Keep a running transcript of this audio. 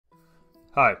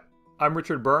Hi, I'm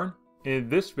Richard Byrne. In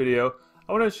this video,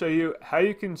 I want to show you how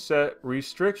you can set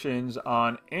restrictions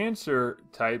on answer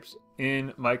types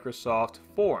in Microsoft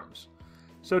Forms.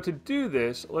 So to do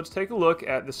this, let's take a look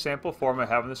at the sample form I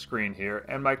have on the screen here,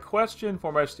 and my question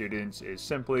for my students is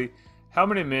simply, how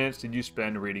many minutes did you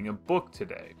spend reading a book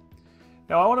today?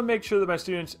 Now I want to make sure that my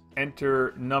students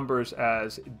enter numbers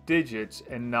as digits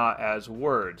and not as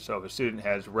words. So if a student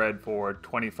has read for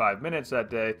 25 minutes that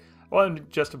day, I want them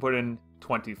just to put in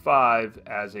 25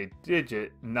 as a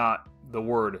digit, not the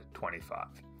word 25.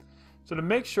 So to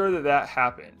make sure that that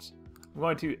happens, I'm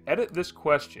going to edit this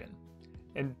question,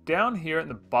 and down here in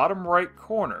the bottom right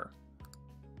corner,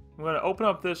 I'm going to open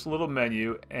up this little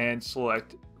menu and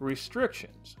select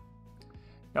restrictions.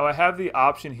 Now I have the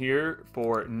option here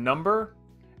for number,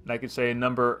 and I can say a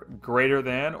number greater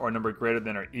than, or a number greater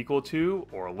than or equal to,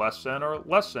 or less than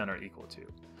or equal to.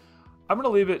 I'm going to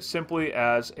leave it simply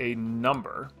as a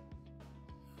number.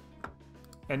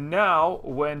 And now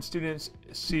when students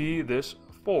see this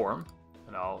form,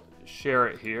 and I'll share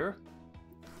it here,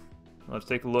 let's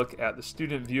take a look at the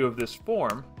student view of this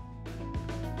form.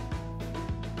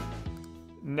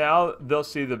 Now they'll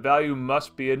see the value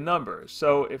must be a number.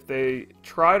 So if they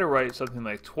try to write something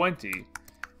like 20,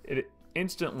 it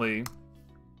instantly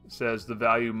says the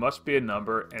value must be a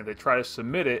number, and if they try to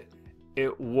submit it,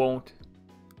 it won't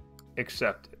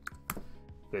accept it.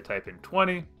 They type in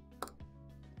 20,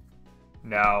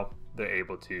 now they're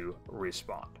able to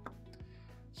respond.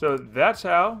 So that's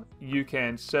how you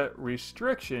can set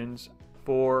restrictions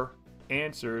for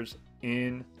answers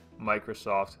in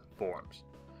Microsoft Forms.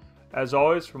 As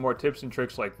always, for more tips and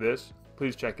tricks like this,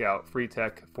 please check out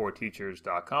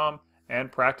freetech4teachers.com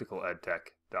and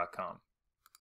practicaledtech.com.